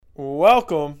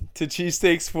Welcome to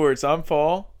Cheesesteak Sports. I'm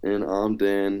Paul. And I'm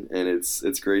Dan, and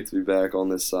it's great to be back on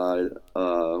this side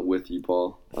with you,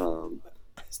 Paul.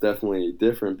 It's definitely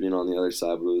different being on the other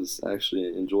side, but it was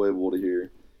actually enjoyable to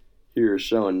hear a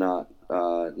show and not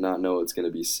know what's going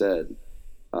to be said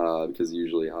because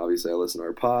usually, obviously, I listen to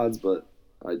our pods, but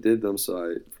I did them, so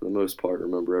I, for the most part,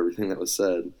 remember everything that was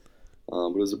said. But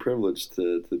it was a privilege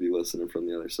to be listening from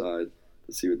the other side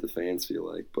to see what the fans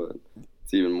feel like, but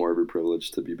it's even more of a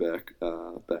privilege to be back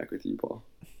with you, Paul.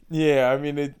 Yeah, I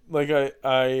mean,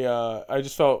 I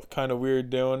just felt kind of weird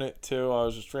doing it too. I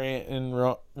was just ranting,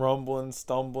 rumbling,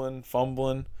 stumbling,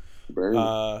 fumbling. Burn.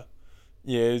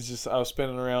 Yeah, it's just I was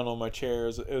spinning around on my chair.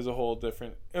 It was a whole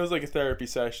different. It was like a therapy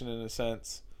session in a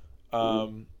sense.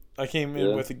 I came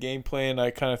in with a game plan.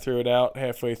 I kind of threw it out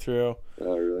halfway through.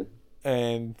 Oh, really?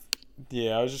 And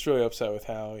yeah, I was just really upset with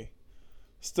Howie.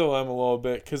 Still am a little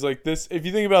bit because like this. If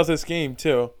you think about this game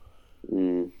too.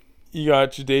 You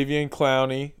got Jadeveon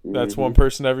Clowney. That's one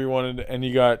person everyone wanted. And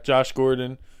you got Josh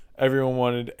Gordon. Everyone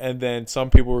wanted. And then some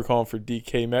people were calling for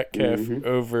DK Metcalf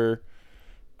over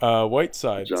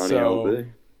Whiteside. Johnny L.B.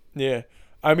 Yeah.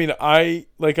 I mean, I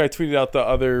tweeted out the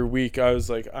other week. I was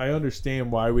like, I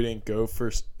understand why we didn't go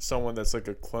for someone that's like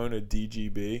a clone of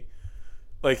DGB.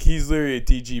 Like, he's literally a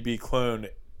DGB clone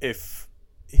if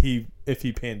he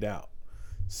panned out.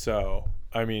 So,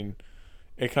 I mean,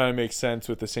 it kind of makes sense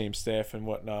with the same staff and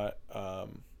whatnot.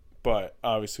 But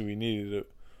obviously we needed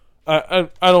it. I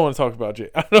don't want to talk about Jay.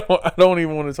 I don't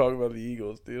even want to talk about the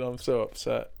Eagles, dude. I'm so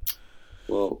upset.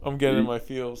 Well, I'm getting in my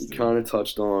feels. You kind of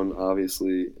touched on,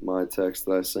 obviously, my text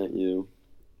that I sent you.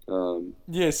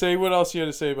 Yeah, say what else you had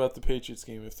to say about the Patriots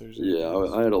game if there's anything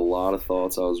else. I had a lot of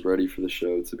thoughts. I was ready for the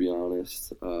show, to be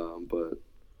honest. But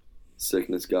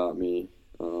sickness got me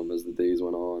as the days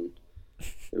went on.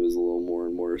 It was a little more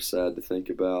and more sad to think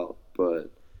about.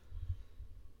 But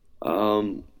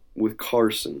with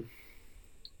Carson,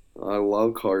 I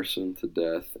love Carson to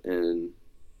death, and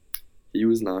he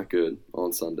was not good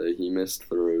on Sunday. He missed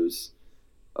throws.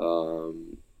 At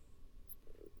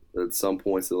some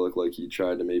points, it looked like he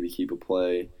tried to maybe keep a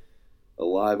play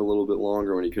alive a little bit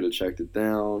longer when he could have checked it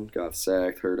down, got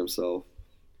sacked, hurt himself.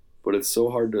 But it's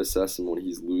so hard to assess him when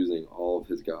he's losing all of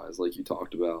his guys, like you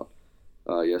talked about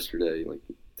yesterday. Like,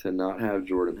 to not have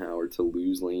Jordan Howard, to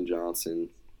lose Lane Johnson,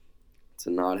 to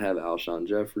not have Alshon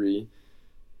Jeffrey,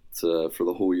 to for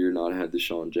the whole year not have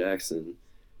Deshaun Jackson.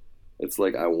 It's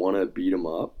like I want to beat him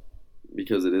up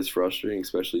because it is frustrating,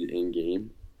 especially in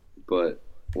game. But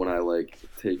when I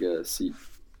take a seat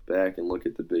back and look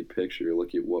at the big picture,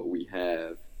 look at what we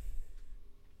have,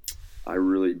 I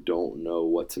really don't know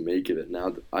what to make of it.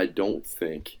 Now, I don't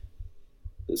think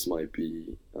this might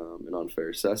be an unfair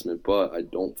assessment, but I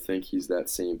don't think he's that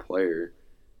same player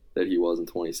that he was in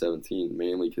 2017,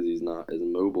 mainly because he's not as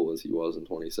mobile as he was in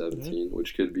 2017,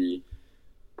 which could be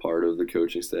part of the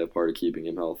coaching staff, part of keeping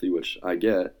him healthy, which I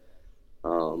get.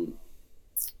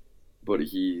 But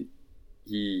he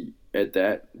at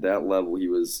that level, he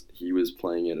was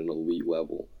playing at an elite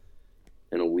level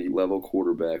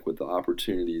quarterback with the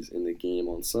opportunities in the game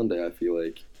on Sunday. I feel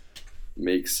like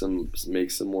makes some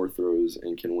more throws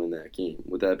and can win that game.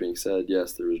 With that being said,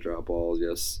 yes, there was drop balls.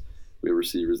 Yes, we have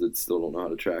receivers that still don't know how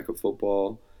to track a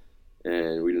football,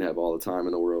 and we didn't have all the time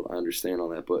in the world. I understand all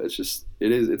that, but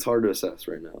it's hard to assess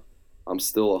right now. I'm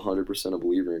still 100% a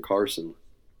believer in Carson,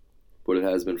 but it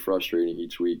has been frustrating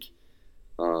each week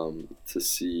to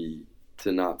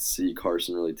not see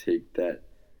Carson really take that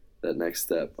next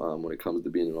step when it comes to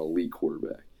being an elite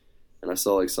quarterback. And I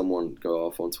saw someone go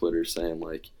off on Twitter saying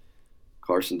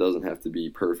Carson doesn't have to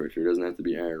be perfect, or doesn't have to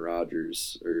be Aaron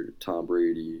Rodgers or Tom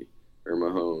Brady or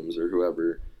Mahomes or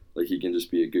whoever. He can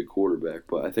just be a good quarterback.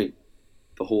 But I think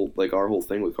our whole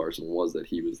thing with Carson was that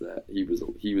he was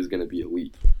going to be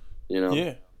elite.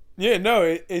 Yeah, no,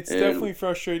 it's definitely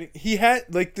frustrating. He had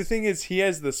the thing is he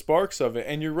has the sparks of it,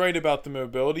 and you're right about the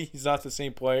mobility. He's not the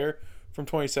same player from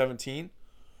 2017,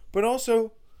 but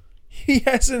also he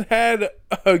hasn't had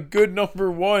a good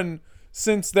number one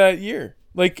since that year.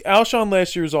 Alshon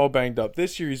last year was all banged up.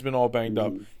 This year he's been all banged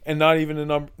up and not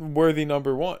even a worthy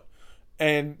number one.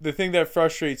 And the thing that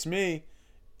frustrates me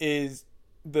is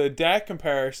the Dak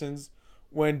comparisons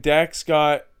when Dak's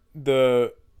got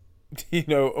the,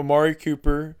 Amari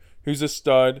Cooper, who's a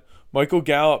stud, Michael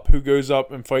Gallup, who goes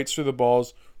up and fights for the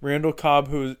balls, Randall Cobb,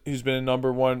 who's been a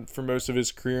number one for most of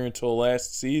his career until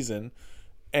last season.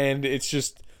 And it's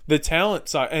just the talent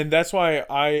side. And that's why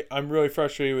I'm really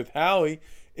frustrated with Howie,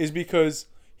 is because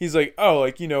he's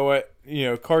you know what,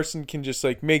 Carson can just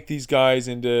make these guys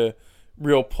into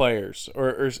real players,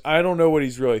 or I don't know what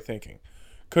he's really thinking.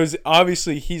 because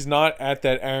obviously he's not at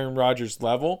that Aaron Rodgers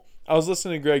level. I was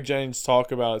listening to Greg Jennings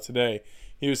talk about it today.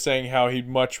 He was saying how he'd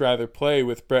much rather play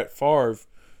with Brett Favre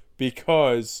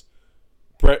because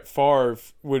Brett Favre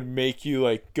would make you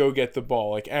like go get the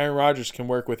ball. Like Aaron Rodgers can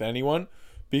work with anyone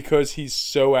because he's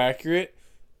so accurate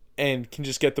and can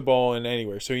just get the ball in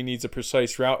anywhere. So he needs a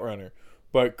precise route runner.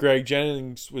 But Greg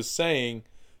Jennings was saying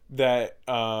that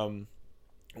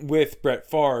with Brett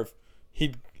Favre,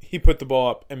 he put the ball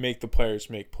up and make the players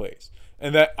make plays.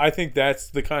 And that I think that's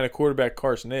the kind of quarterback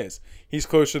Carson is. He's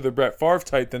closer to the Brett Favre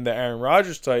type than the Aaron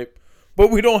Rodgers type, but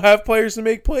we don't have players to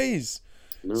make plays.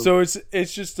 No. So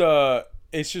it's just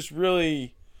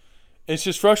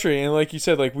frustrating. And like you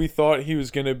said, like we thought he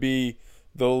was going to be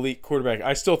the elite quarterback.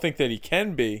 I still think that he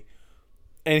can be,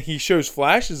 and he shows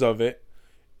flashes of it.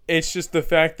 It's just the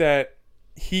fact that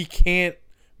he can't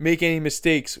make any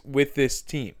mistakes with this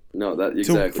team. No, that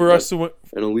exactly. For us to win,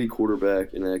 an elite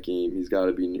quarterback in that game, he's got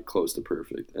to be close to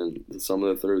perfect. And some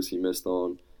of the throws he missed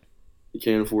on, you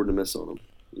can't afford to miss on them.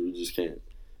 You just can't.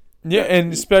 Yeah,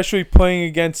 and especially playing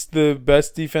against the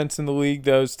best defense in the league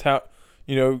that was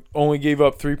only gave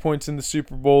up 3 points in the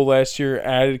Super Bowl last year,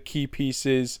 added key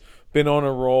pieces, been on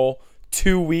a roll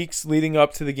 2 weeks leading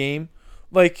up to the game.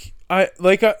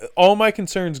 All my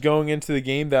concerns going into the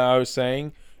game that I was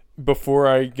saying before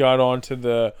I got on to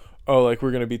the we're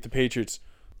going to beat the Patriots,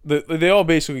 they all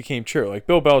basically came true. Like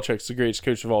Bill Belichick's the greatest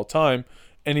coach of all time,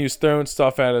 and he was throwing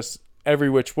stuff at us every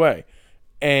which way.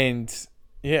 And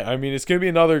yeah, I mean, it's going to be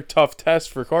another tough test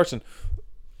for Carson.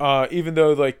 Even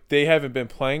though like they haven't been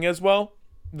playing as well,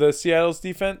 the Seattle's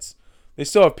defense, they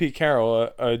still have Pete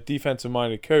Carroll, a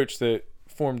defensive-minded coach that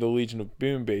formed the Legion of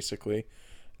Boom, basically.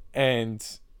 And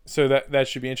so that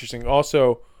should be interesting.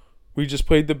 Also, we just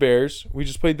played the Bears. We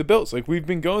just played the Bills. Like, we've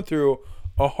been going through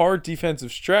a hard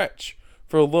defensive stretch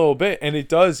for a little bit, and it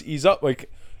does ease up.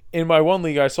 Like, in my one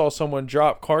league, I saw someone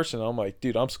drop Carson. I'm like,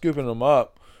 dude, I'm scooping him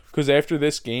up because after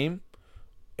this game,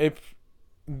 even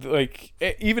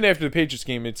after the Patriots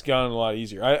game, it's gotten a lot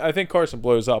easier. I think Carson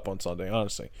blows up on Sunday,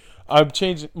 honestly. I've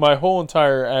changed my whole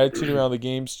entire attitude around the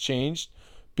game's changed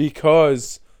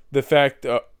because the fact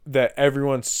that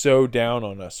everyone's so down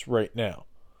on us right now.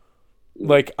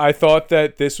 Like, I thought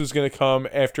that this was going to come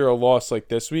after a loss like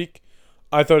this week.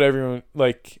 I thought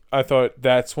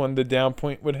that's when the down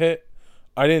point would hit.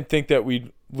 I didn't think that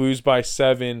we'd lose by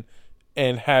 7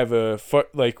 and have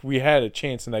we had a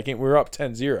chance in that game. We were up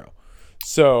 10-0.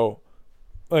 So,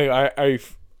 like,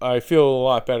 I feel a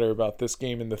lot better about this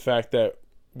game and the fact that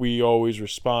we always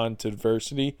respond to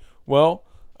adversity well.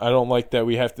 I don't like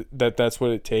that that's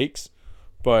what it takes,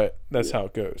 but that's how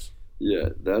it goes. Yeah,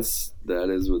 that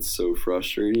is what's so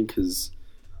frustrating because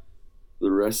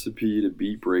the recipe to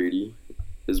beat Brady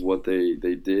is what they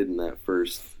did in that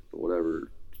first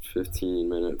 15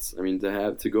 minutes. I mean,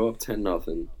 to go up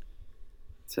 10-0,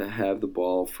 to have the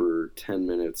ball for 10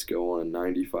 minutes, go on a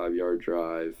 95-yard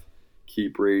drive,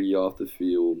 keep Brady off the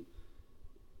field,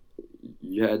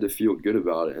 you had to feel good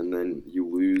about it, and then you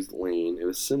lose Lane. It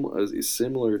was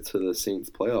similar to the Saints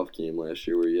playoff game last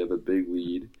year where you have a big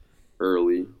lead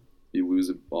early, you lose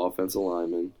an offensive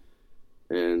lineman,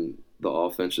 and the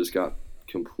offense just got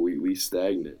completely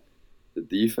stagnant. The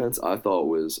defense, I thought,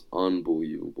 was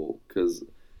unbelievable because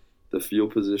the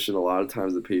field position, a lot of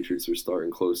times the Patriots were starting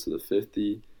close to the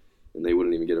 50, and they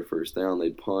wouldn't even get a first down.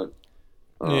 They'd punt.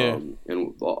 And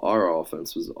our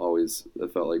offense was always,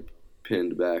 it felt like,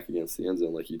 pinned back against the end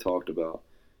zone like you talked about.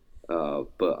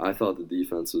 But I thought the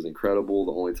defense was incredible.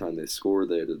 The only time they scored,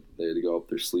 they had to go up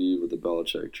their sleeve with the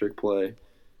Belichick trick play.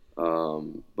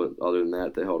 But other than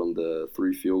that, they held them to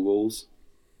 3 field goals.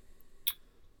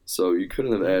 So you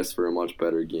couldn't have asked for a much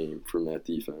better game from that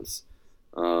defense.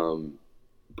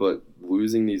 But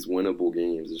losing these winnable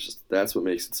games, that's what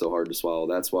makes it so hard to swallow.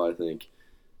 That's why I think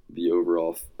the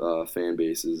overall fan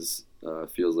base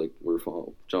feels like we're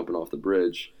jumping off the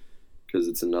bridge because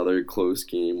it's another close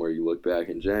game where you look back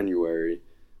in January,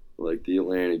 like the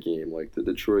Atlanta game, like the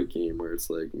Detroit game, where it's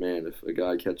like, man, if a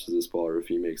guy catches this ball or if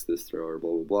he makes this throw or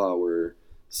blah, blah, blah, we're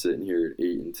sitting here at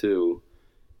 8-2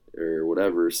 or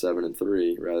whatever,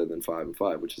 7-3 rather than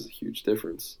 5-5, which is a huge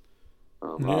difference.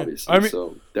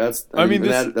 Obviously. That's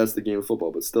the game of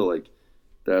football, but still, like,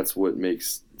 that's what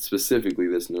makes specifically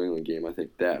this New England game, I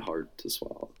think, that hard to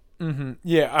swallow. Mm-hmm.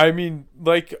 Yeah, I mean,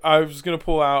 like, I was gonna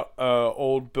pull out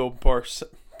old Bill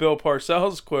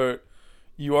Parcells quote: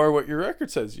 "You are what your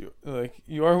record says you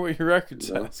are what your record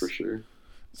says." Yeah, for sure.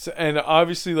 So, and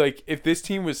obviously, like, if this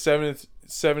team was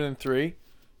 7-3,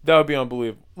 that would be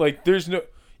unbelievable. Like, there's no,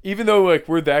 even though like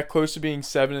we're that close to being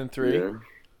 7-3. Yeah.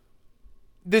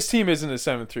 This team isn't a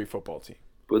 7-3 football team.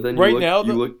 But then right now,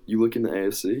 you look in the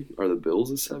AFC. Are the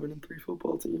Bills a 7-3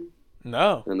 football team?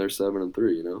 No. And they're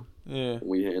 7-3. You know. Yeah. And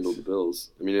we handled the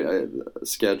Bills. I mean,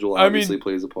 schedule obviously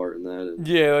plays a part in that. And,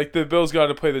 yeah, like the Bills got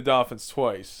to play the Dolphins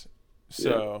twice,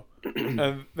 so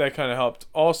and that kind of helped.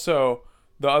 Also,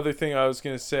 the other thing I was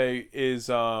gonna say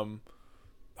is,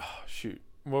 shoot,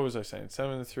 what was I saying?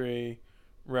 7-3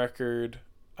 record.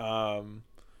 I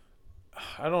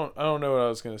don't know what I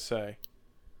was gonna say.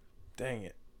 Dang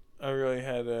it. I really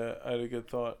had a good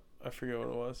thought. I forget what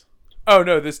it was. Oh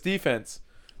no, this defense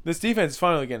is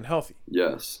finally getting healthy.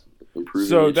 Yes, improving.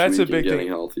 So each that's week a big and getting thing.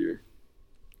 Healthier.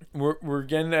 We're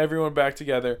getting everyone back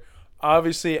together.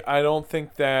 Obviously, I don't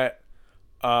think that.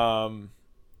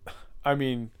 I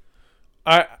mean,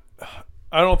 I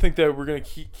don't think that we're gonna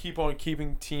keep on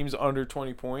keeping teams under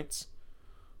 20 points.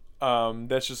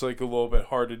 That's just like a little bit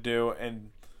hard to do,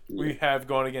 and we have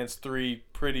gone against 3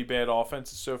 pretty bad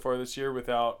offenses so far this year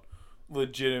without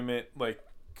legitimate like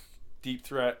deep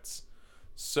threats.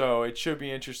 So it should be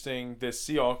interesting. This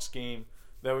Seahawks game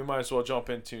that we might as well jump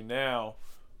into now.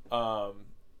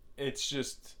 It's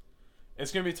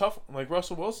gonna be tough. Like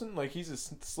Russell Wilson, like he's a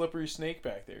slippery snake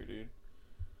back there, dude.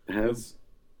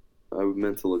 I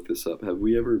meant to look this up. Have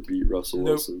we ever beat Russell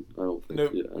Wilson? I don't think.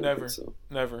 Nope. Yeah, I don't Never. think so.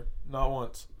 Never. Not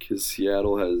once. Because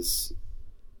Seattle has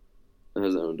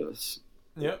owned us.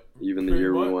 Yep. Even the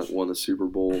year we won the Super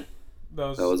Bowl.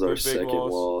 That was our second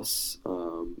loss.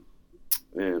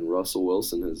 And Russell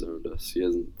Wilson has owned us. He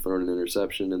hasn't thrown an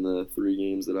interception in the 3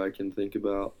 games that I can think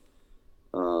about.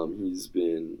 He's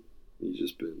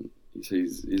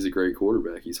a great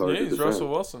quarterback. He's hard to defend. He's Russell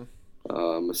Wilson.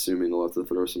 I'm assuming they'll have to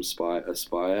throw a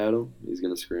spy at him. He's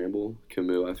gonna scramble.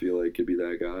 Camus, I feel like, could be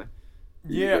that guy.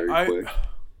 He's very quick.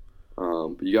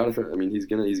 But you gotta. I mean, he's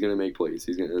gonna make plays.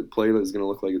 He's gonna play that's gonna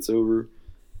look like it's over,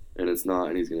 and it's not,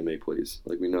 and he's gonna make plays.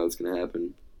 Like we know it's gonna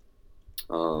happen.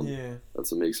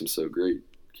 That's what makes him so great.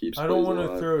 I don't want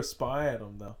to throw a spy at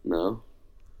him though. No.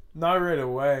 Not right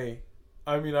away.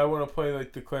 I mean, I want to play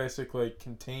like the classic like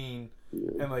contain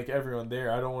and like everyone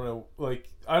there. I don't want to like.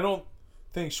 I don't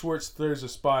think Schwartz throws a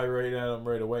spy right at him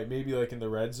right away. Maybe like in the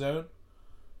red zone,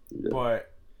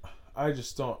 but I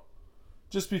just don't.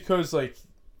 Just because like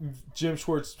Jim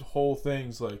Schwartz's whole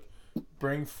thing's like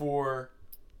bring 4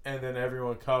 and then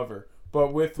everyone cover.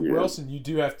 But with Wilson, you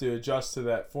do have to adjust to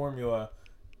that formula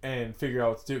and figure out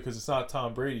what to do because it's not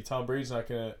Tom Brady. Tom Brady's not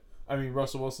gonna. I mean,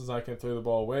 Russell Wilson's not gonna throw the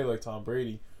ball away like Tom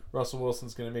Brady. Russell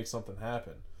Wilson's gonna make something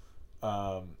happen,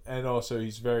 and also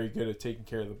he's very good at taking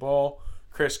care of the ball.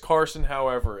 Chris Carson,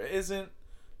 however, isn't,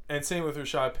 and same with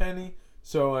Rashad Penny.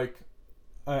 So like,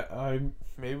 I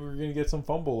maybe we're gonna get some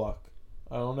fumble luck.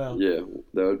 I don't know. Yeah,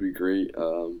 that would be great.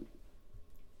 The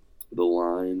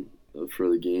line for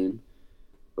the game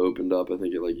opened up, I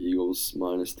think, at like Eagles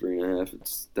 -3.5.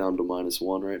 It's down to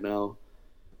 -1 right now.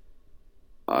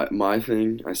 My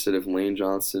thing, I said if Lane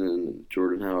Johnson and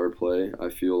Jordan Howard play, I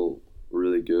feel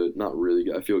really good. Not really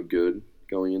good. I feel good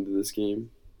going into this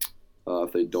game.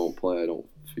 If they don't play, I don't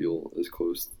feel as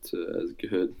close to as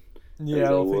good. Yeah, I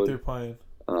don't think they're playing.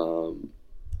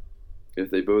 If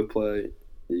they both play,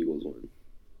 the Eagles win.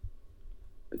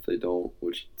 If they don't,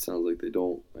 which sounds like they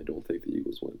don't, I don't think the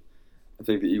Eagles win. I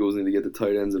think the Eagles need to get the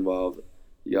tight ends involved.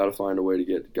 You got to find a way to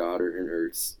get Goddard and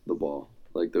Ertz the ball.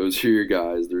 Like, those are your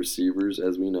guys. The receivers,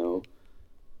 as we know,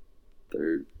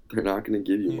 they're not going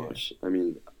to give you much. I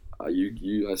mean, I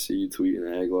see you tweeting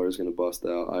Aguilar is going to bust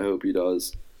out. I hope he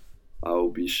does. I will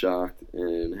be shocked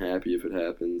and happy if it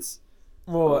happens.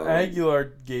 Well,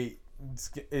 Aguilar Gate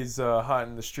is hot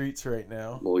in the streets right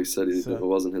now. Well, he said it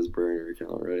wasn't his burner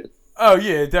account, right? Oh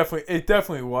yeah, it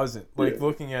definitely wasn't. Like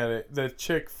looking at it, the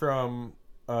chick from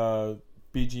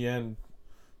BGN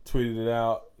tweeted it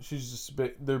out. She's just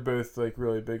they're both like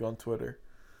really big on Twitter.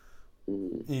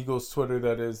 Eagles Twitter,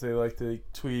 that is. They like to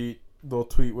tweet. They'll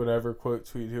tweet whatever, quote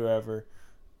tweet whoever.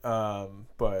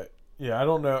 But yeah, I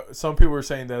don't know. Some people were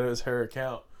saying that it was her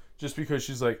account just because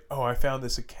she's like, oh, I found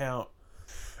this account.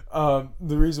 The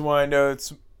reason why I know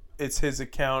it's his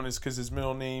account is because his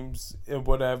middle name's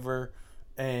whatever.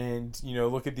 And, you know,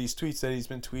 look at these tweets that he's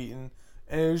been tweeting.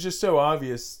 And it was just so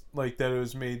obvious, like, that it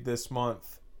was made this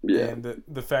month. Yeah. And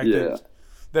the fact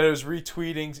that it was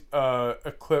retweeting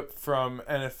a clip from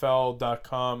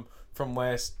NFL.com from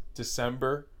last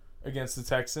December against the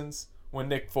Texans when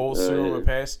Nick Foles threw him a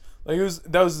pass. Like,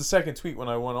 that was the second tweet when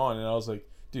I went on. And I was like,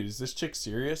 dude, is this chick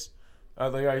serious? I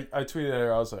tweeted at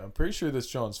her. I was like, I'm pretty sure this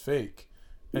John's fake.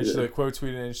 And she's like, quote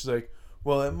tweeted, and she's like,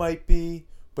 well, it might be,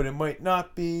 but it might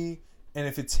not be. And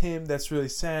if it's him, that's really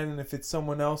sad. And if it's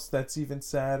someone else, that's even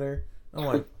sadder. I'm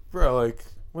like, bro, like,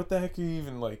 what the heck are you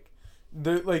even like?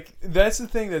 That's the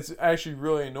thing that's actually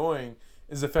really annoying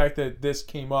is the fact that this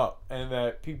came up and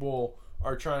that people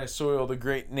are trying to soil the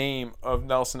great name of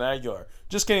Nelson Aguilar.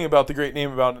 Just kidding about the great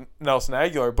name about Nelson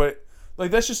Aguilar, but like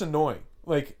that's just annoying.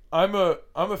 Like I'm a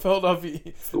Philadelphia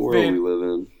It's the world we live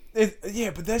in.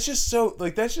 Yeah, but that's just so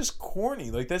like that's just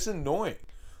corny. Like that's annoying.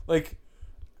 Like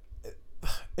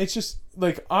it's just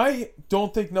like I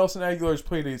don't think Nelson Aguilar has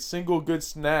played a single good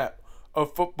snap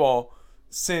of football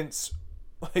since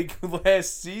like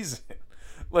last season.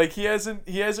 Like he hasn't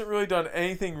really done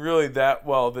anything really that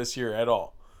well this year at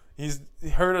all. He's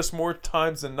hurt us more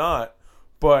times than not,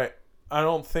 but I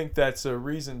don't think that's a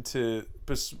reason to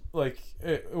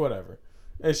whatever.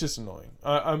 It's just annoying.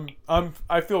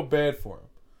 I feel bad for him.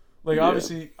 Like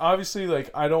obviously, like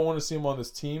I don't want to see him on this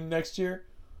team next year,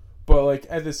 but like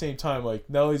at the same time, like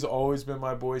Nelly's always been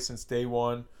my boy since day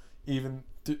one, even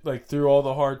through all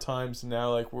the hard times. And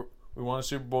now like we won a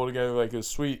Super Bowl together, like it was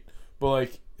sweet. But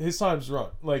like his time's run.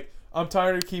 Like I'm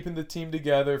tired of keeping the team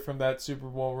together from that Super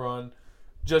Bowl run,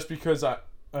 just because I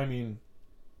mean,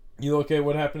 you look at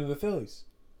what happened to the Phillies.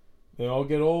 They all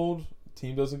get old. The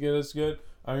team doesn't get as good.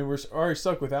 I mean, we're already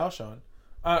stuck with Alshon.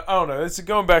 I don't know. It's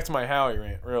going back to my Howie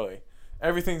rant, really.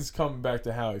 Everything's coming back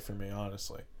to Howie for me,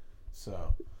 honestly.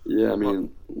 So. Yeah, I mean,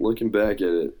 looking back at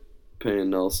it, paying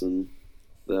Nelson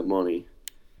that money,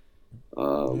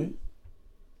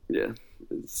 yeah,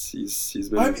 he's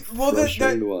been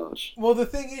frustrating to watch. Well, the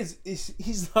thing is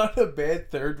he's not a bad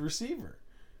third receiver,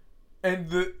 and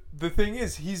the thing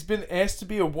is he's been asked to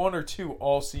be a 1 or 2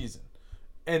 all season,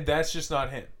 and that's just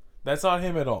not him. That's not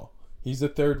him at all. He's a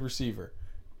third receiver,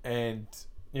 and.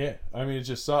 Yeah, I mean, it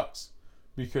just sucks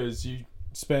because you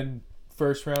spend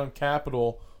first-round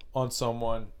capital on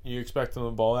someone, you expect them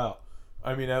to ball out.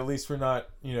 I mean, at least we're not,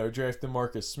 drafting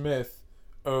Marcus Smith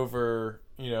over,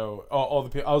 all the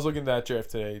people. I was looking at that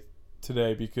draft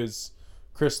today because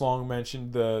Chris Long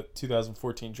mentioned the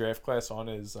 2014 draft class on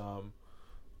his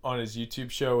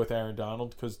YouTube show with Aaron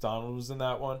Donald because Donald was in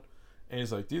that one. And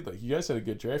he's like, dude, like, you guys had a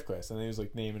good draft class. And then he was,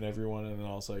 like, naming everyone, and then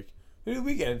I was like, who did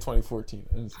we get in 2014?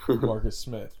 And it's Marcus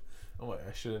Smith. I'm like,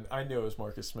 I knew it was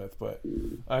Marcus Smith, but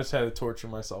I just had to torture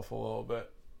myself a little bit.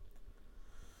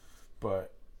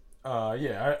 But,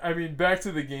 yeah, I mean, back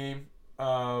to the game.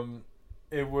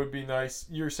 It would be nice.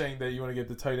 You're saying that you want to get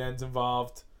the tight ends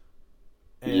involved.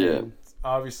 And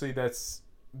obviously that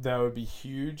would be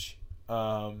huge.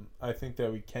 I think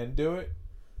that we can do it.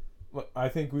 I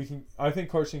think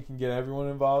Carson can get everyone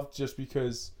involved just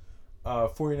because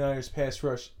 49ers pass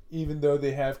rush, even though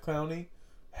they have Clowney,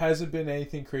 hasn't been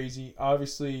anything crazy.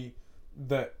 Obviously,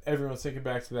 that everyone's thinking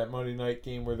back to that Monday night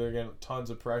game where they're getting tons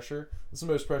of pressure. It's the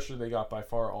most pressure they got by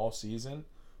far all season.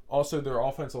 Also, their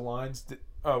offensive lines.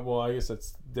 Well, I guess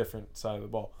that's different side of the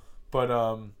ball. But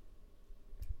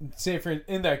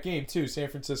in that game too, San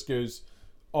Francisco's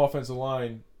offensive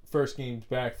line first game's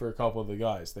back for a couple of the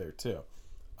guys there too.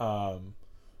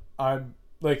 I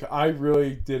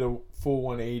really did a full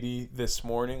 180 this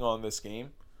morning on this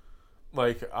game.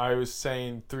 Like I was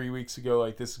saying 3 weeks ago,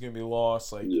 like this is gonna be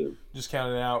lost. Like just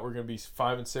count it out. We're gonna be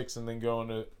 5-6 and then go on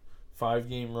a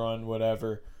 5-game run,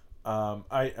 whatever.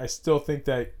 I still think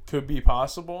that could be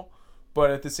possible, but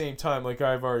at the same time, like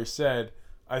I've already said,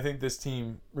 I think this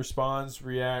team responds,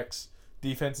 reacts.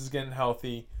 Defense is getting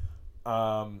healthy.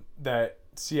 That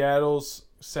Seattle's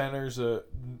center's a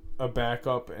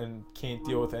backup and can't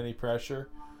deal with any pressure.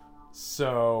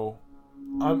 So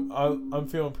I'm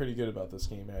feeling pretty good about this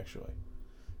game actually.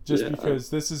 Just because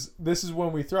this is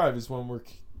when we thrive, is when we're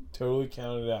totally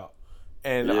counted out.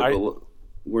 And but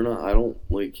we're not. I don't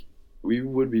like. We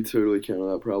would be totally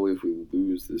counted out probably if we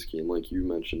lose this game, like you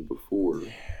mentioned before.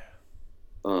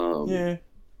 Yeah.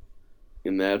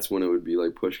 And that's when it would be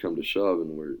like push come to shove,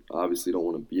 and we obviously don't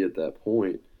want to be at that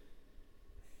point.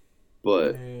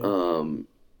 But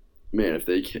man,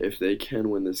 if they can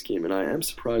win this game, and I am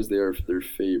surprised they're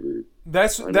favored.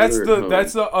 That's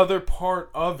the other part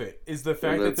of it, is the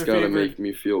fact that they're favored.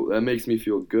 That makes me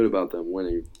feel good about them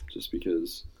winning, just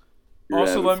because.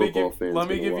 Also, let me give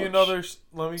you another.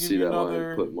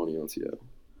 Put money on Seattle.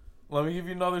 Let me give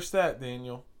you another stat,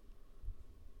 Daniel.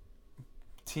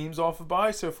 Teams off of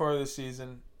bye so far this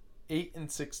season,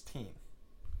 8-16.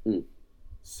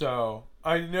 So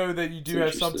I know that you do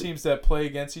have some teams that play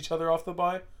against each other off the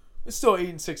bye. It's still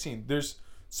 8-16.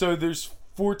 There's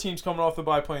 4 teams coming off the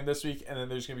bye playing this week, and then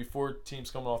there's gonna be 4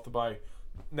 teams coming off the bye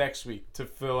next week to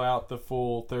fill out the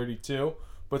full 32.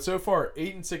 But so far,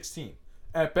 8-16.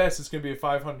 At best, it's gonna be a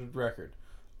 500 record.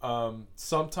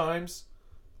 Sometimes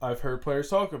I've heard players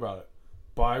talk about it.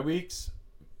 Bye weeks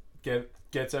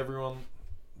gets everyone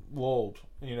lulled.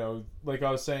 Like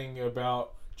I was saying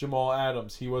about Jamal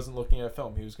Adams, he wasn't looking at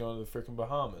film. He was going to the freaking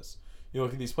Bahamas. You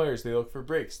look at these players; they look for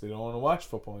breaks. They don't want to watch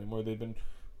football anymore. They've been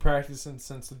practicing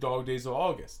since the dog days of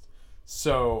August.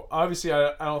 So obviously,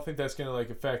 I don't think that's gonna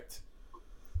affect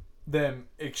them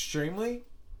extremely.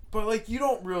 But you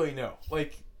don't really know.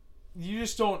 You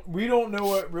just don't. We don't know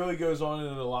what really goes on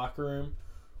in the locker room.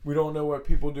 We don't know what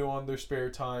people do on their spare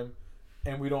time,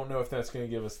 and we don't know if that's going to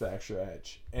give us the extra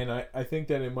edge. And I think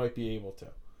that it might be able to.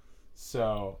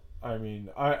 So I mean,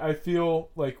 I feel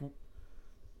like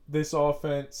this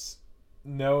offense,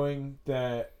 knowing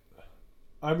that,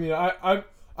 I mean, I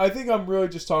think I'm really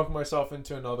just talking myself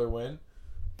into another win,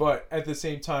 but at the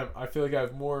same time, I feel like I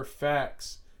have more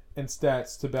facts and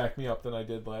stats to back me up than I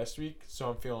did last week, so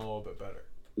I'm feeling a little bit better.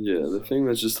 Yeah, the thing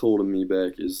that's just holding me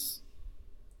back is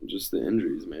just the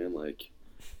injuries, man.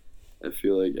 I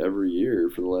feel like every year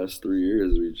for the last 3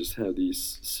 years, we just have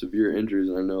these severe injuries,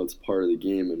 and I know it's part of the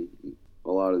game, and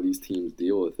a lot of these teams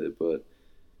deal with it, but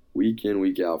week in,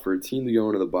 week out, for a team to go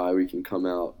into the bye week and come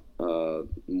out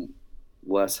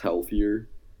less healthier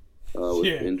with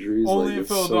injuries, only in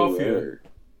Philadelphia. So rare.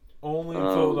 Only in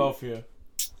Philadelphia.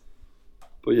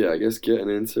 But yeah, I guess getting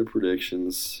into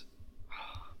predictions,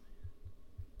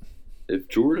 if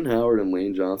Jordan Howard and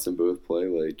Lane Johnson both play,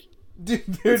 dude,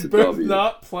 they're both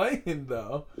not playing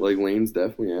though. Lane's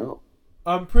definitely out.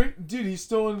 Dude, he's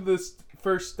still in this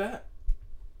first step.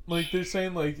 They're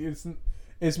saying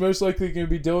it's most likely going to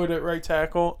be Dillard at right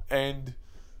tackle, and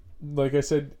like I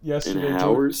said yesterday, and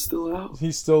Howard's still out.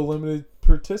 He's still a limited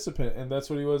participant, and that's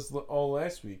what he was all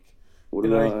last week. What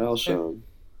about Alshon?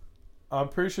 I'm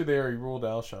pretty sure they already ruled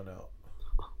Alshon out.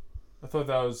 I thought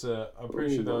that was. I'm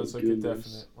pretty sure that was a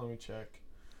definite. Let me check.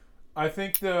 I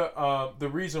think the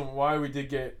reason why we did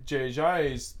get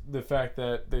J.J. is the fact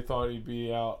that they thought he'd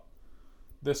be out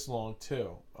this long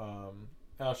too.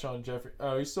 Alshon Jeffrey.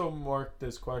 Oh, he's still marked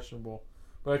as questionable,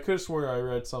 but I could have sworn I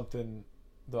read something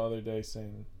the other day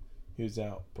saying he was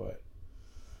out. But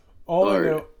all I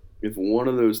know, if one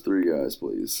of those three guys,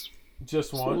 please,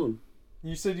 just one.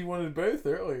 You said you wanted both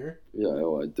earlier. Yeah,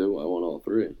 I do. I want all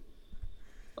three.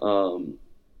 I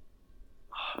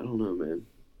don't know, man.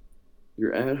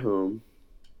 You're at home.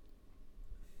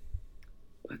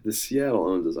 The Seattle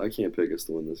owns us. I can't pick us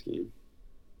to win this game.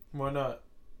 Why not?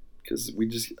 Because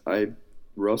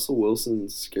Russell Wilson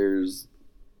scares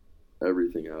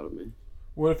everything out of me.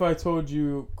 What if I told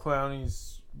you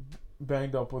Clowney's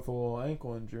banged up with a little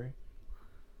ankle injury?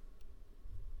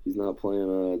 He's not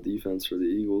playing defense for the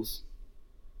Eagles.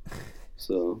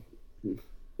 So, he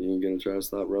ain't going to try to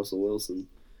stop Russell Wilson.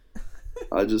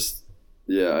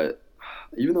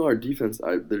 Even though our defense,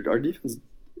 I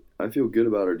feel good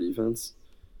about our defense.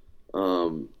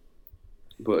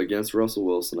 But against Russell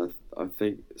Wilson, I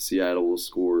think Seattle will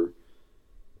score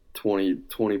 20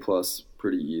 plus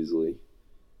pretty easily.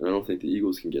 And I don't think the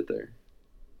Eagles can get there,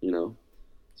 So I'm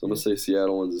going to say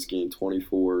Seattle wins this game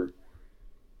 24-17.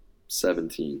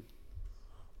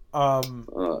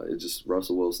 It's just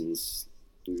Russell Wilson's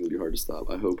going to be hard to stop.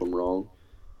 I hope I'm wrong.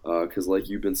 Because like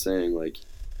you've been saying,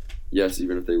 yes,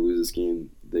 even if they lose this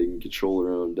game, they can control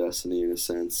their own destiny in a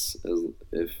sense, as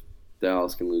if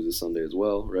Dallas can lose this Sunday as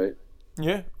well, right?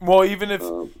 Yeah. Well, even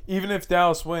if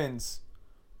Dallas wins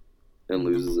and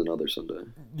loses another Sunday.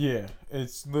 Yeah,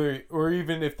 it's or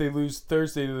even if they lose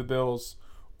Thursday to the Bills,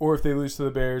 or if they lose to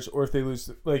the Bears, or if they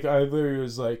lose, I literally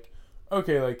was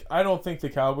okay, I don't think the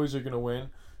Cowboys are gonna win,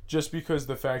 just because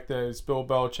the fact that it's Bill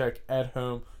Belichick at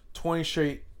home, 20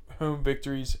 straight home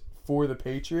victories for the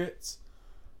Patriots.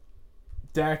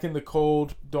 Dak in the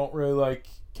cold, don't really like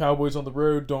Cowboys on the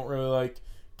road, don't really like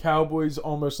Cowboys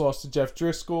almost lost to Jeff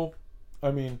Driscoll.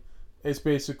 I mean, it's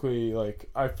basically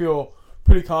I feel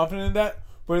pretty confident in that,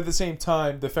 but at the same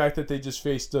time, the fact that they just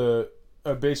faced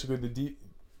basically the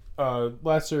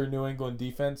lesser New England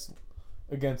defense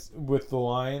with the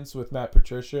Lions with Matt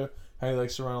Patricia, how he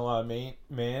likes to run a lot of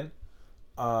man.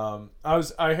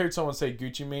 I heard someone say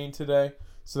Gucci Mane today,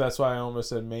 so that's why I almost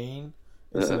said Maine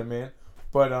instead of man.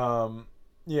 But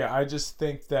yeah, I just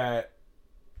think that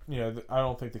I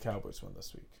don't think the Cowboys win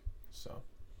this week. So.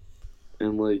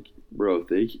 And bro, if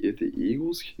the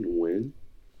Eagles can win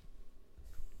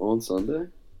on Sunday,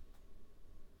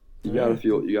 you gotta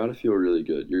feel really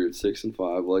good. You're at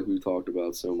 6-5, like we've talked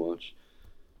about so much.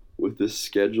 With this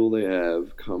schedule they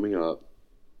have coming up,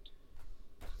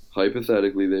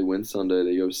 hypothetically they win Sunday,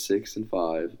 they go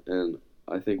 6-5, and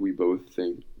I think we both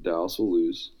think Dallas will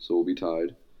lose, so we'll be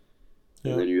tied.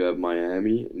 Yeah. And then you have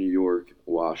Miami, New York,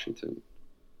 Washington.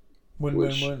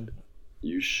 Win.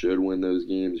 You should win those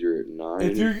games. You're at 9-5.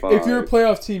 If you're a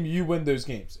playoff team, you win those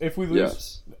games. If we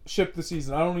lose, ship the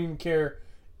season. I don't even care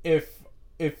if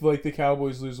the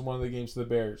Cowboys lose one of the games to the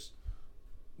Bears.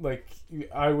 like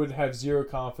I would have zero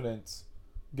confidence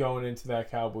going into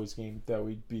that Cowboys game that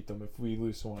we'd beat them if we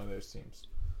lose to one of those teams.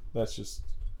 That's just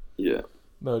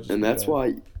and that's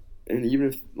why. And even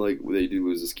if like they do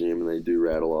lose this game and they do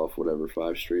rattle off whatever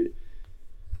 5 straight,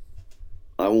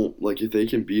 I won't like if they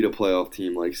can beat a playoff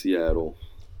team like Seattle.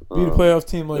 Beat a playoff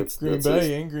team like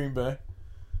Green Bay.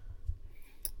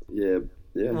 Yeah.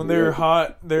 When they were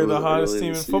hot, they're the hottest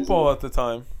team in football at the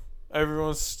time.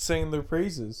 Everyone's singing their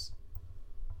praises.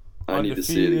 I need to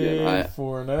see it again.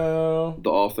 4-0. The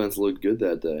offense looked good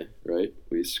that day, right?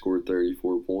 We scored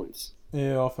 34 points.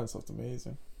 Yeah, offense looked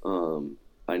amazing.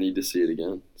 I need to see it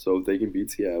again. So if they can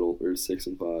beat Seattle, they're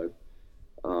 6-5.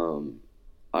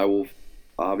 I will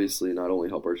obviously not only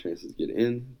help our chances get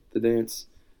in the dance,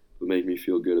 but make me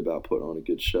feel good about putting on a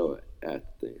good show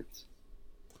at the dance.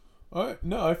 All right.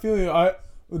 No, I feel you.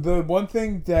 The one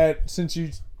thing that, since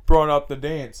you brought up the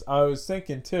dance, I was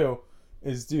thinking too,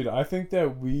 is, dude, I think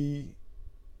that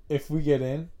if we get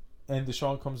in and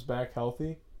Deshaun comes back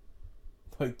healthy,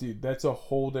 like, dude, that's a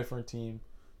whole different team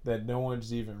that no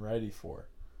one's even ready for.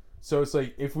 So it's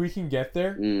like, if we can get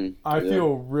there, I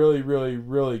feel really, really,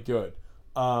 really good.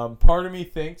 Part of me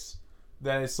thinks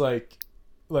that it's like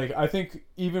I think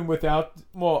even without,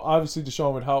 well, obviously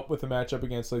Deshaun would help with a matchup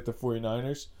against like the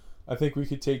 49ers. I think we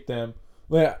could take them.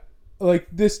 Like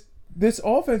this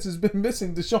offense has been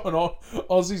missing Deshaun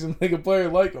all season, like a player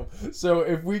like him. So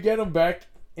if we get him back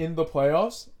in the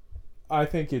playoffs, I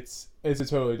think it's a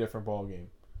totally different ball game.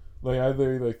 Like I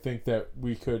literally think that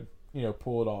we could,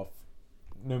 pull it off,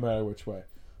 no matter which way.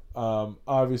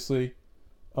 Obviously,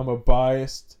 I'm a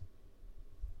biased,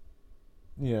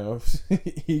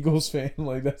 Eagles fan.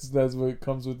 Like that's what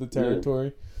comes with the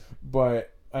territory. Yeah.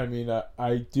 But I mean,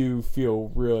 I do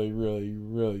feel really, really,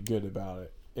 really good about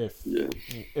it if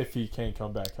he can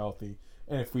come back healthy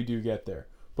and if we do get there.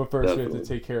 But first, we have to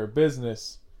take care of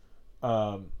business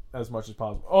as much as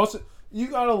possible. Also, you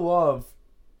gotta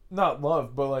not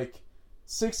love, but like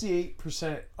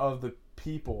 68% of the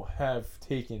people have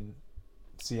taken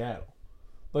Seattle.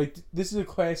 Like this is a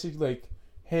classic. Like,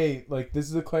 hey, like this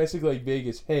is a classic. Like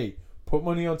Vegas. Hey, put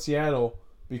money on Seattle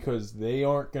because they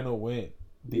aren't gonna win.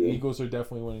 The Eagles are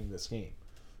definitely winning this game.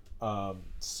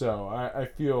 So I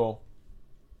feel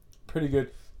pretty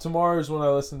good. Tomorrow is when I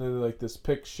listen to like this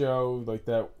pick show like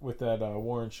that with that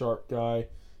Warren Sharp guy.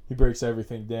 He breaks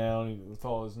everything down with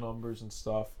all his numbers and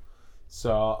stuff.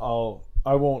 So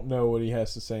I won't know what he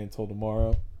has to say until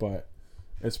tomorrow, but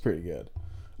it's pretty good.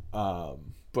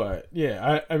 But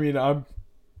yeah, I mean I'm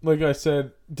like I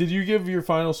said. Did you give your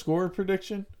final score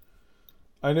prediction?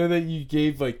 I know that you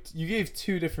gave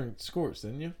 2 different scores,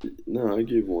 didn't you? No, I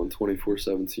gave one,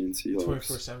 24-17 Seahawks.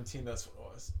 24-17, that's what it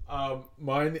was.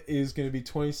 Mine is going to be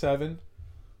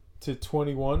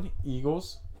 27-21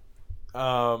 Eagles.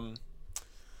 My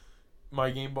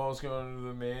game ball is going to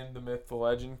the man, the myth, the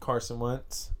legend, Carson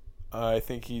Wentz. I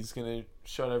think he's going to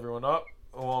shut everyone up,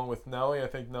 along with Nelly. I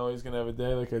think Nelly's going to have a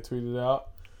day, like I tweeted out.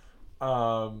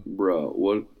 Bro,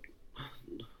 what...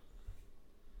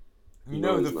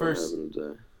 the first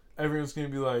everyone's gonna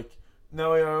be like,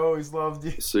 Nelly, I always loved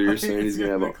you. So you're saying he's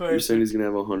gonna have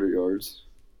 100 yards?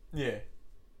 Yeah.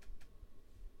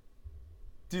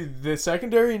 Dude, the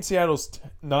secondary in Seattle's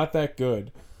not that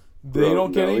good. They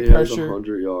don't get any pressure.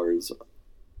 100 yards.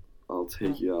 I'll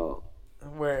take you out.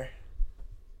 Where?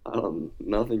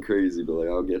 Nothing crazy, but like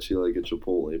I'll get you like a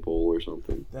Chipotle bowl or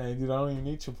something. Dang, dude, I don't even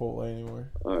need Chipotle anymore.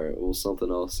 All right, well, something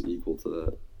else equal to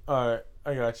that. All right,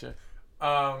 I gotcha.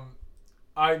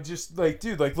 I just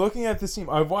looking at this team.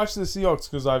 I've watched the Seahawks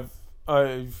because I've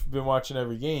been watching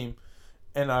every game,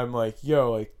 and I'm like,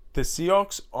 the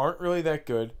Seahawks aren't really that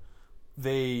good.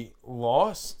 They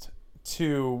lost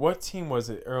to what team was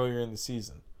it earlier in the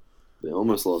season? They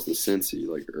almost lost to Cincy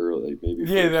early, maybe.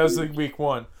 Yeah, that was like week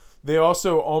 1. They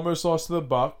also almost lost to the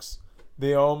Bucks.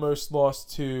 They almost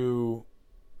lost to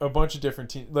a bunch of different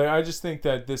teams. Like I just think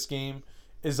that this game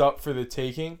is up for the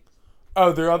taking.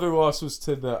 Oh, their other loss was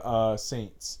to the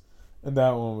Saints, and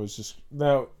that one was just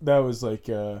that was like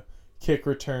a kick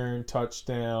return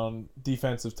touchdown,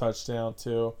 defensive touchdown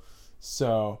too.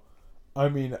 So, I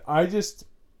mean, I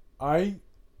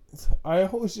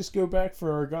always just go back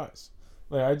for our guys.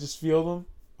 Like I just feel them.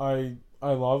 I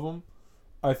love them.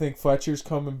 I think Fletcher's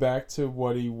coming back to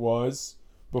what he was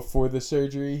before the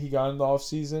surgery he got in the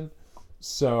offseason.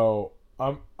 So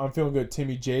I'm feeling good.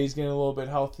 Timmy J's getting a little bit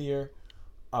healthier.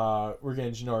 We're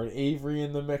getting Jannard Avery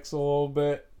in the mix a little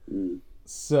bit.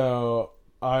 So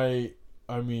I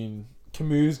mean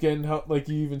Camus getting help, like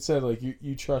you even said, like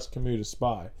you trust Camus to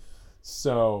spy.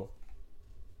 So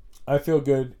I feel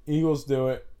good. Eagles do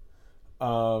it.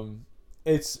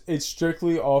 it's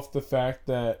strictly off the fact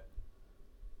that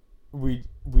we're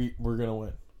gonna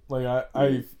win. Like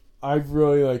I've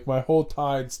really like my whole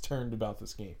tide's turned about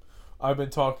this game. I've been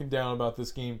talking down about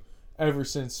this game ever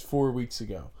since 4 weeks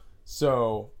ago.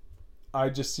 So I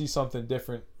just see something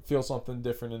different, feel something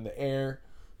different in the air,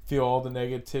 feel all the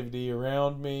negativity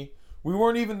around me. We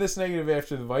weren't even this negative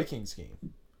after the Vikings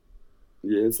game.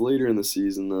 Yeah, it's later in the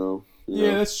season though.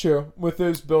 Yeah, that's true. With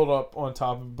those build up on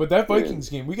top of it. But that Vikings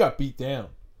game, we got beat down.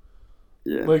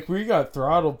 Yeah. Like we got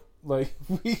throttled. Like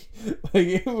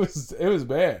it was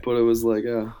bad. But it was like,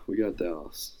 we got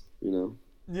Dallas, you know.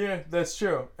 Yeah, that's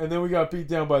true. And then we got beat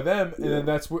down by them, and then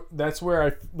that's where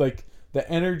I like the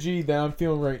energy that I'm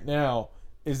feeling right now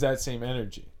is that same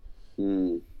energy.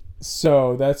 Mm.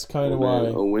 So that's kind of why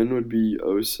a win would be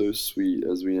oh so sweet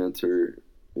as we enter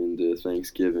into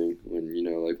Thanksgiving.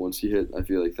 When like once you hit, I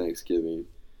feel like Thanksgiving,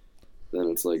 then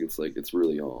it's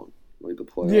really on. Like the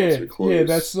playoffs are close. Yeah,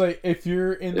 that's like if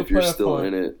you're in the playoff, if you're still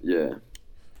in it, yeah.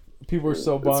 People are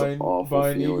still buying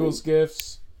feeling. Eagles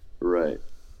gifts. Right.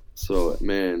 So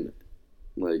man,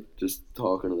 like just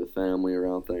talking to the family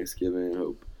around Thanksgiving, I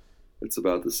hope it's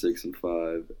about the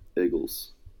 6-5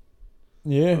 Eagles.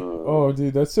 Yeah.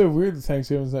 Dude, that's so weird. The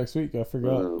Thanksgiving's next week. I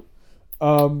forgot.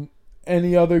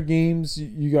 Any other games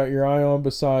you got your eye on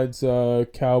besides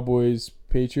Cowboys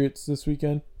Patriots this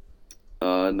weekend?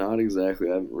 Not exactly.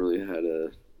 I haven't really had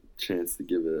a chance to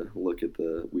give a look at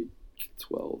the Week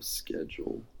 12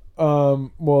 schedule.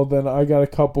 Well, then I got a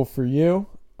couple for you.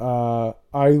 I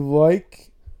like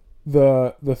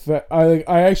I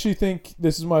actually think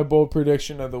this is my bold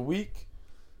prediction of the week.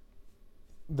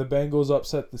 The Bengals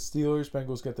upset the Steelers.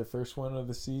 Bengals get their first win of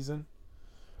the season.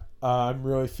 I'm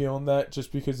really feeling that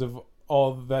just because of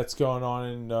all that's going on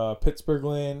in Pittsburgh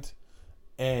land.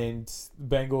 And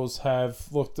the Bengals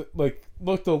have looked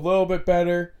a little bit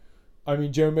better. I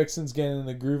mean, Joe Mixon's getting in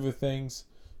the groove of things.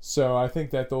 So I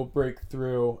think that they'll break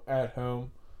through at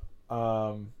home.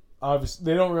 Obviously,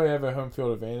 they don't really have a home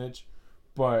field advantage.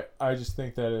 But I just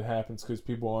think that it happens because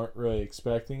people aren't really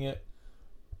expecting it.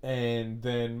 And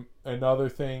then another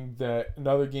game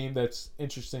that's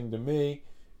interesting to me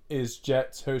is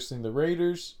Jets hosting the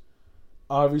Raiders.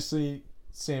 Obviously,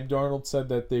 Sam Darnold said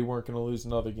that they weren't going to lose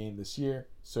another game this year,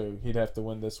 so he'd have to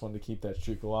win this one to keep that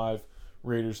streak alive.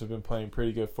 Raiders have been playing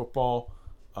pretty good football,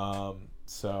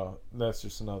 so that's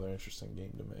just another interesting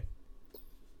game to me.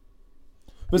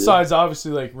 Besides,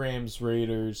 obviously, like Rams,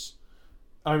 Ravens,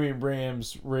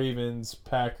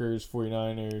 Packers,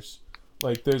 49ers.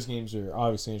 Like, those games are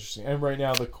obviously interesting. And right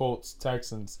now, the Colts,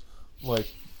 Texans,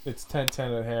 like, it's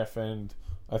 10-10 at half, and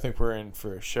I think we're in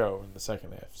for a show in the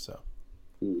second half, so.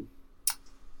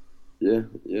 Yeah,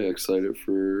 excited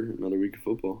for another week of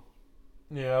football.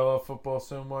 Yeah, I love football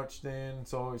so much, Dan.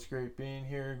 It's always great being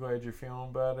here. Glad you're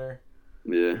feeling better.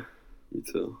 Yeah, me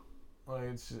too. Like,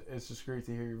 it's just great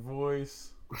to hear your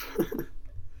voice.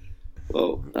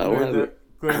 Well, glad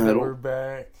that we're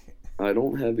back. I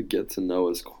don't have a get to know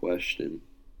us question.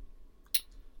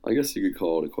 I guess you could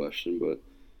call it a question, but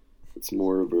it's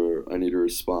more of I need a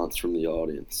response from the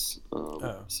audience.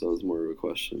 So it's more of a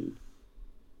question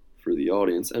for the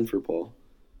audience and for Paul.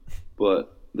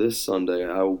 But this Sunday,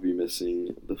 I will be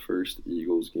missing the first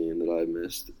Eagles game that I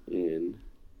missed in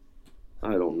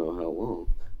I don't know how long,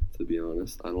 to be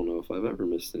honest. I don't know if I've ever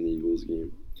missed an Eagles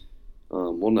game.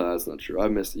 Well, no, that's not true.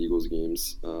 I've missed Eagles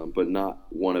games, but not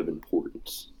one of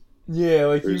importance. Yeah,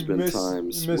 like There's you been missed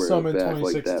times where some in back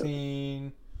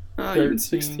 2016. Like even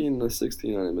 16 I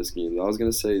didn't miss games. I was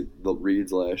going to say the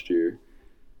Reeds last year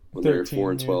when they were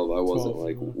 4-12. I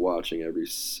wasn't watching every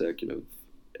second of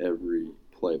every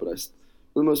play, but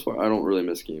for the most part, I don't really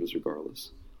miss games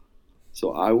regardless.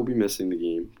 So I will be missing the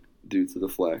game due to the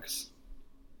flex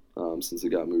since it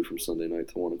got moved from Sunday night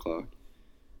to 1 o'clock.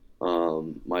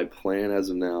 My plan as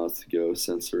of now is to go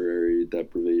sensory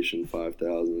deprivation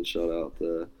 5,000. Shout out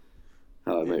to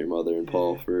How I Met Your Mother and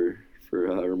Paul for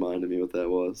reminding me what that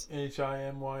was.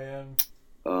 HIMYM.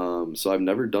 So I've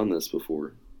never done this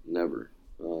before. Never.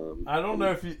 I don't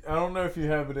know if you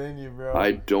have it in you, bro.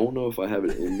 I don't know if I have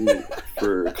it in me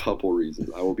for a couple reasons.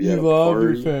 I will be at a love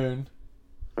party. your phone.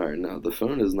 All right, now the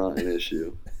phone is not an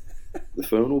issue. The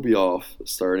phone will be off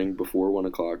starting before 1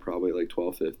 o'clock, probably like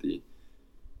 12:50.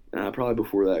 Probably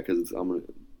before that because I'm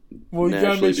gonna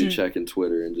naturally be checking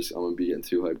Twitter and I'm gonna be getting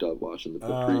too hyped up watching the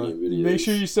pregame videos. Make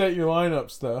sure you set your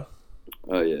lineups though.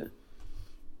 Oh yeah.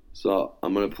 So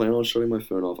I'm gonna plan on shutting my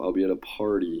phone off. I'll be at a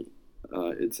party.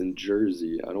 It's in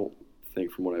Jersey. I don't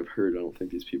think, from what I've heard, I don't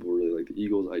think these people really like the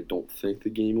Eagles. I don't think the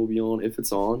game will be on. If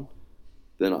it's on,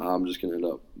 then I'm just gonna end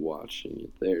up watching it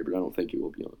there. But I don't think it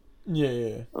will be on.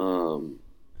 Yeah.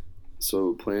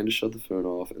 So plan to shut the phone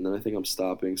off, and then I think I'm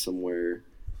stopping somewhere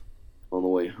on the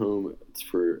way home. It's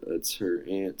her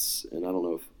aunt's, and I don't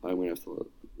know if I'm gonna have to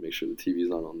make sure the TV's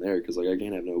not on there because like I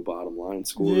can't have no bottom line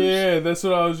scores. Yeah, that's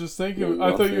what I was just thinking. No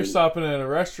I thought you were nothing. stopping at a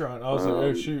restaurant. I was like,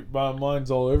 oh shoot, bottom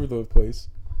line's all over the place.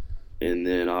 And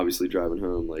then obviously driving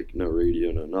home, like no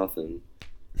radio, no nothing,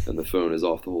 and the phone is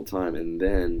off the whole time. And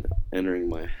then entering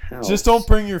my house. Just don't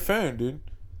bring your phone, dude.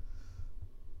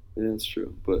 Yeah, that's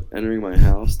true. But entering my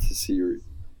house to see her,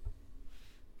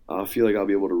 I feel like I'll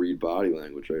be able to read body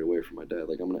language right away from my dad.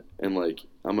 Like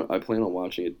I plan on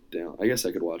watching it down. I guess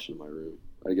I could watch it in my room.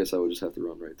 I guess I would just have to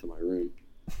run right to my room.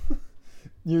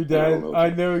 Your dad,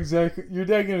 I know exactly. Your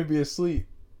dad gonna be asleep,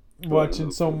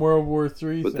 watching some World War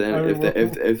III. But then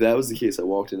if that was the case, I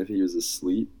walked in. If he was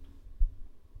asleep,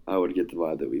 I would get the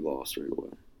vibe that we lost right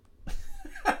away.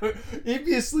 He'd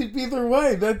be asleep either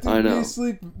way. That dude be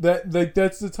asleep.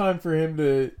 That's the time for him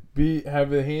to have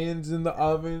the hands in the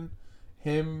oven.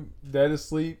 Him dead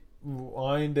asleep,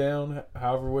 lying down,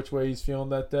 however which way he's feeling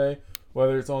that day.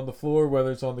 Whether it's on the floor,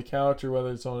 whether it's on the couch, or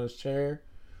whether it's on his chair.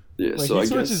 Yeah, like so he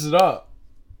switches it up.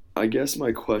 I guess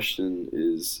my question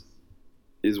is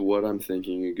what I'm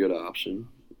thinking a good option?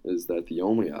 Is that the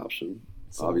only option?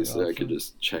 Obviously, I could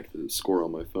just check the score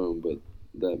on my phone, but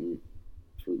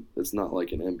it's not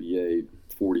like an NBA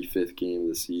 45th game of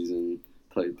the season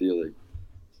type deal. Like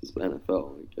this is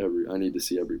NFL. Like I need to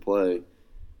see every play.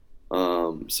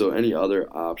 So any other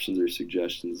options or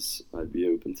suggestions I'd be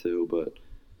open to, but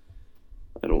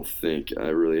I don't think I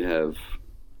really have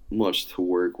much to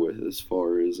work with as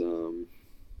far as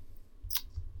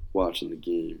watching the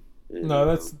game. And, no,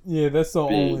 that's the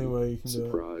only way you can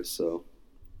surprised, do it. So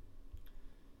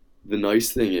the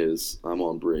nice thing is I'm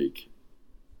on break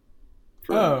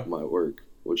from my work,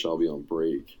 which I'll be on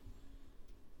break.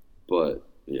 But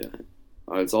yeah,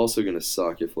 it's also gonna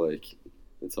suck if like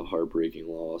it's a heartbreaking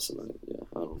loss, and I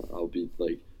don't know. I'll be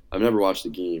like I've never watched the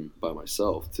game by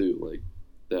myself too. Like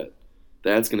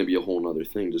that's gonna be a whole nother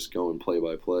thing. Just going play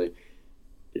by play.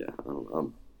 Yeah,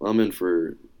 I'm in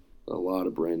for a lot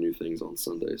of brand new things on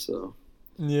Sunday. So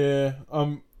yeah,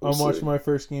 I'm watching my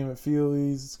first game at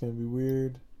Feely's. It's gonna be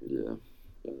weird. Yeah.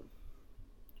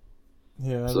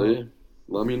 So yeah,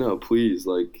 let me know, please.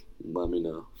 Like, let me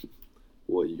know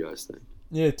what you guys think.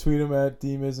 Yeah, tweet them at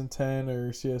DMIZ10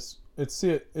 or CS. Is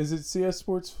it CS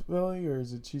Sports Philly or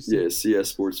is it GC? Yeah, CS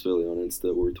Sports Philly on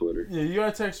Insta or Twitter. Yeah, you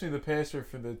gotta text me the password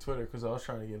for the Twitter because I was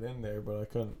trying to get in there, but I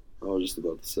couldn't. I was just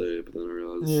about to say it, but then I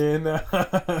realized. Yeah, no.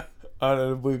 I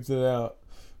know bleeped it out,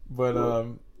 but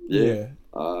yeah.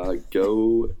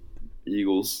 Go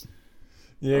Eagles.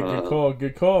 Yeah,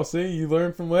 good call. See, you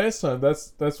learned from last time.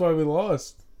 That's why we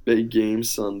lost. Big game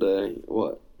Sunday.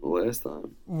 What? Last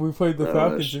time? We played the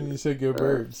Falcons and you said go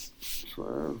Birds.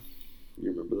 You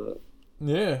remember that?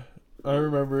 Yeah, I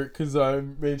remember it because I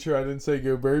made sure I didn't say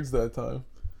go Birds that time.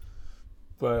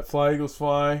 But fly Eagles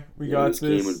fly. We got this.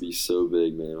 This game would be so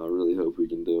big, man. I really hope we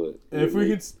can do it. If we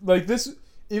could, like this,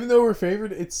 even though we're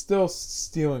favored, it's still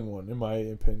stealing one, in my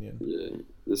opinion. Yeah,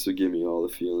 this would give me all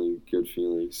the good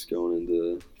feelings going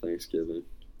into Thanksgiving.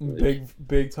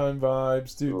 Big time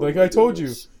vibes, dude. Like I told you,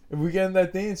 if we get in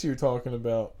that dance you're talking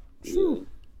about,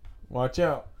 watch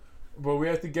out. But we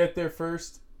have to get there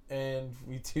first, and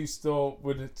we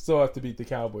would still have to beat the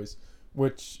Cowboys,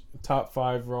 which top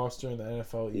 5 roster in the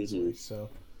NFL easily. So,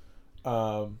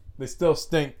 they still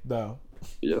stink though.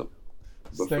 Yep.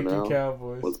 But Stinky for now,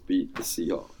 Cowboys. Let's beat the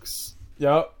Seahawks.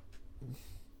 Yep.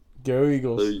 Go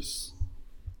Eagles. Peace.